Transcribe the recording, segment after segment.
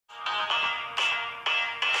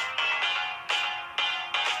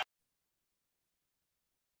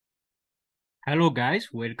Hello guys,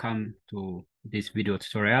 welcome to this video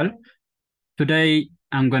tutorial. Today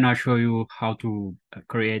I'm gonna show you how to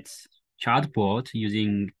create chatbot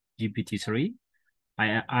using GPT-3.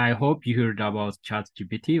 I hope you heard about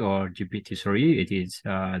ChatGPT or GPT-3. It is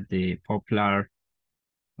the popular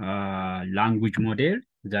language model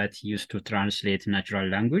that used to translate natural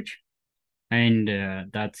language and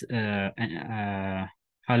that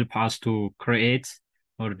help us to create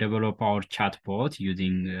or develop our chatbot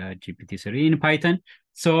using GPT-3 in Python.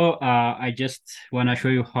 So I just want to show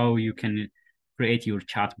you how you can create your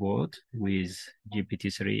chatbot with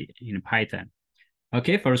GPT-3 in Python.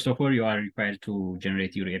 Okay, first of all, you are required to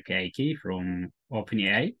generate your API key from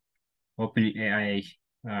OpenAI. OpenAI,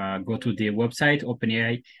 go to the website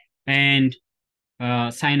OpenAI and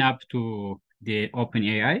sign up to the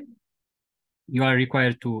OpenAI. You are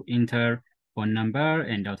required to enter phone number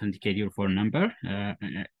and authenticate your phone number.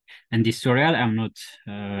 In this tutorial, I'm not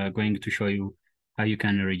going to show you how you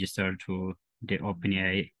can register to the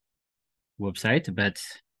OpenAI website, but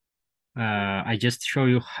I just show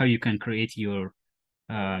you how you can create your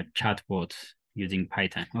chatbot using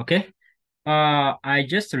Python. Okay. I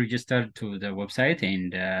just registered to the website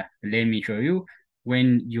and let me show you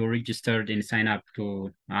when you registered and sign up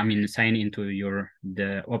to, sign into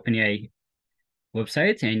the OpenAI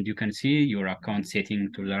website, and you can see your account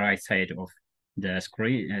setting to the right side of the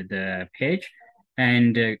screen, the page,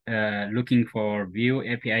 and looking for view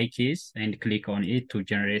API keys and click on it to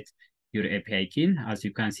generate your API key. As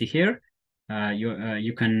you can see here,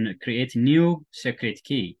 you can create new secret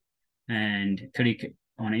key and click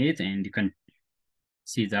on it, and you can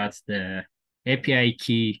see that the API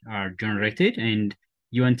key are generated, and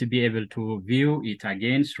you want to be able to view it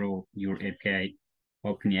again through your API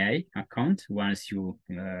OpenAI account once you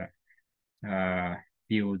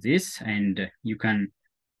view this, and you can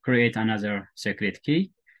create another secret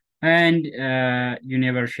key, and you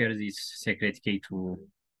never share this secret key to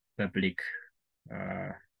public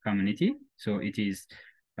community, so it is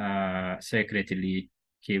secretly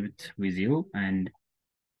kept with you, and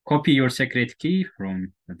copy your secret key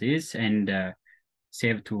from this and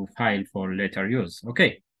save to file for later use.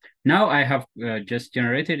 Okay, now I have just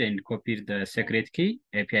generated and copied the secret key,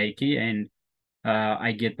 API key, and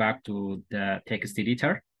I get back to the text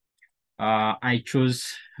editor. I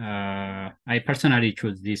personally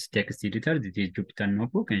choose this text editor. This is Jupyter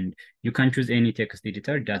Notebook, and you can choose any text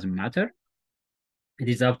editor, it doesn't matter. It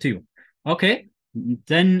is up to you. Okay,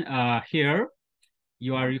 then here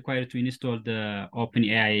you are required to install the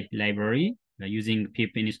OpenAI library using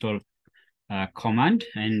pip install command,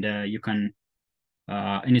 and you can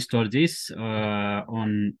install this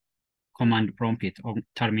on command prompt it on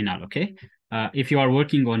terminal. Okay, if you are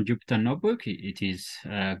working on Jupyter Notebook, it is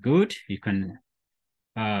good. You can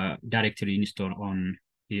directly install on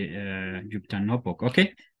Jupyter Notebook.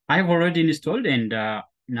 Okay, I've already installed, and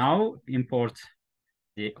now import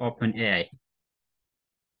the OpenAI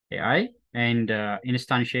and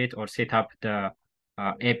instantiate or set up the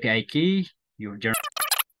API key.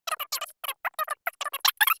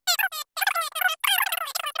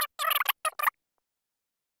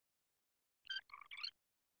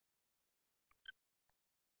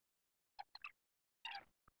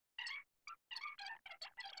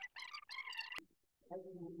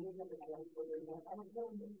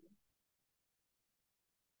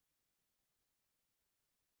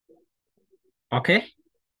 Okay,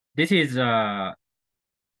 this is a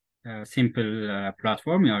simple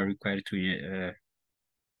platform you are required to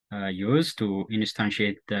use to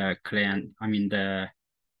instantiate the client, the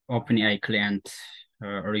OpenAI client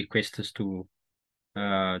requests to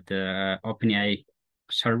the OpenAI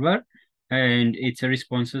server, and it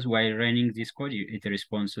responses while running this code. It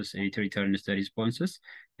returns the responses,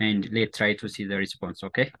 and let's try to see the response.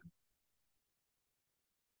 Okay.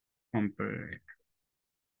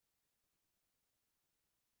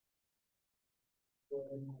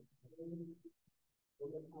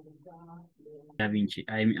 Da Vinci.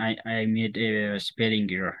 I made a spelling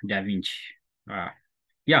error. Da Vinci.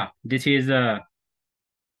 Yeah, this is the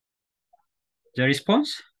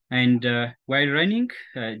response. And while running,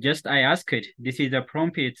 just I asked it. This is the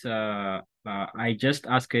prompt. I just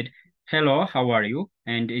asked it, "Hello, how are you?"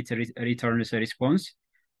 And it returns a response.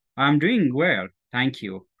 I'm doing well, thank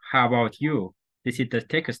you. How about you? This is the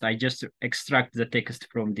text. I just extract the text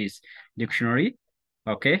from this dictionary.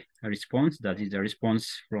 Okay, a response. That is the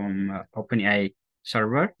response from OpenAI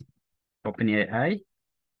server. OpenAI.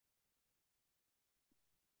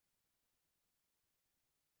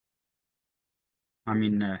 I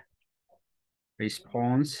mean,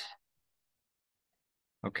 response.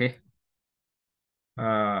 Okay.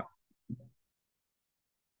 Uh,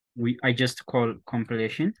 I just call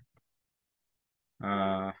compilation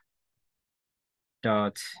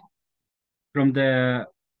dot from the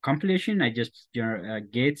compilation. I just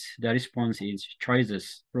get the response is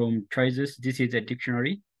choices. From choices, this is a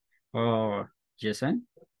dictionary or JSON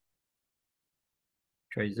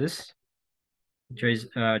choices.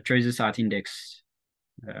 Choices at index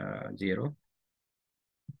 0,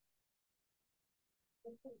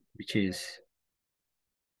 which is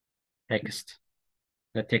text.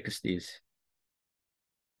 The text is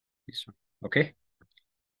this one. Okay.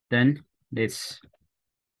 Then let's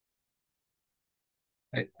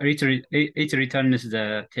it returns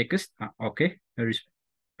the text. Okay. A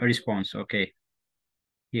response. Okay.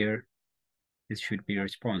 Here this should be a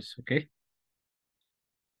response. Okay.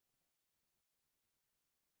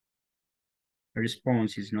 A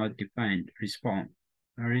response is not defined. Response.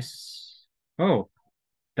 Oh,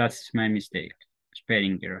 that's my mistake.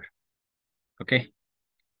 Spelling error. Okay.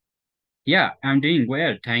 Yeah, I'm doing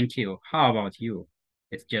well. Thank you. How about you?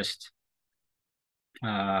 It's just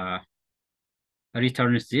uh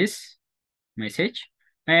returns this message,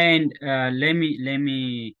 and let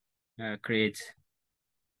me create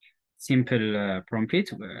simple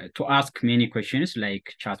prompt to ask many questions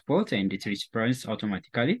like chatbot, and it responds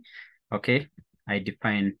automatically. Okay, I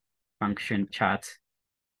define function chatbot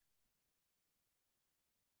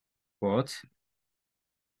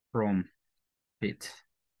from it.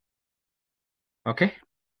 Okay,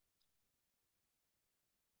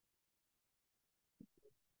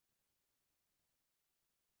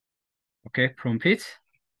 okay, prompt it.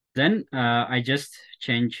 Then I just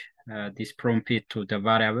change this prompt to the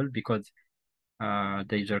variable because the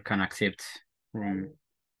user can accept from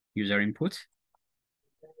user input.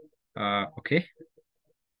 Okay,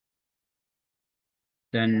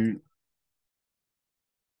 then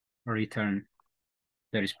return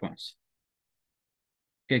the response.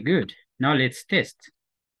 Okay, good. Now let's test.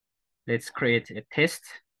 Let's create a test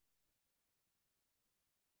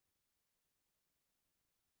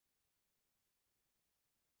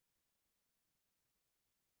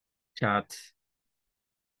chat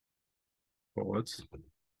bots.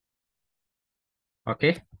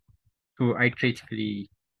 Okay, to iteratively,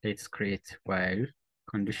 let's create while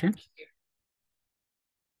condition.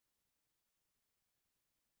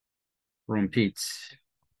 Repeats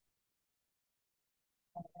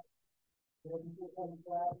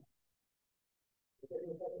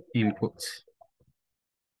input.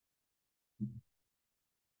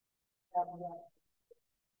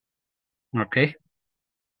 Okay,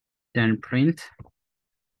 then print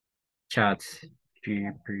chat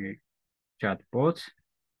gp chatbot.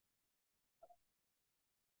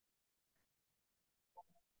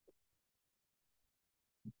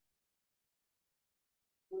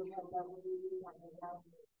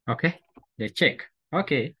 Okay, let's check.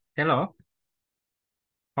 Okay, hello,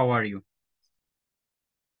 how are you?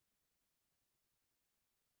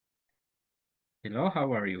 Hello,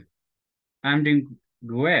 how are you? I'm doing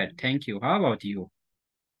well, thank you. How about you?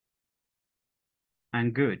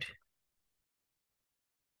 I'm good,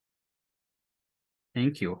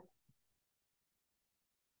 thank you.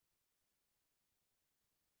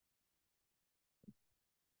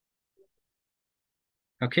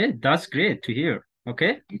 Okay, that's great to hear.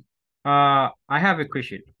 Okay, I have a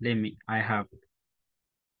question. I have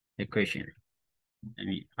a question. Let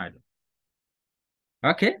me,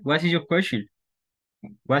 okay, what is your question?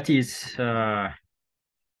 What is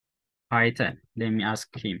Python? Let me ask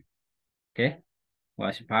him. Okay,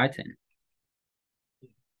 what's Python?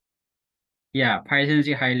 Yeah, Python is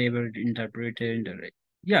a high-level interpreter.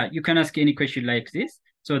 Yeah, you can ask any question like this.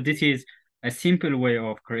 So this is a simple way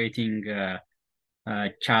of creating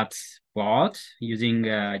chat bot using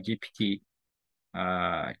GPT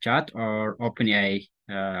chat or OpenAI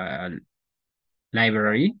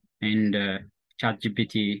library and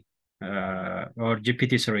ChatGPT or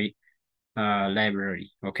GPT-3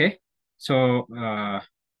 library. Okay, so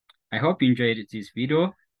I hope you enjoyed this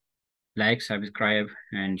video. Like, subscribe,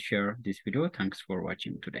 and share this video. Thanks for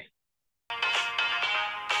watching today.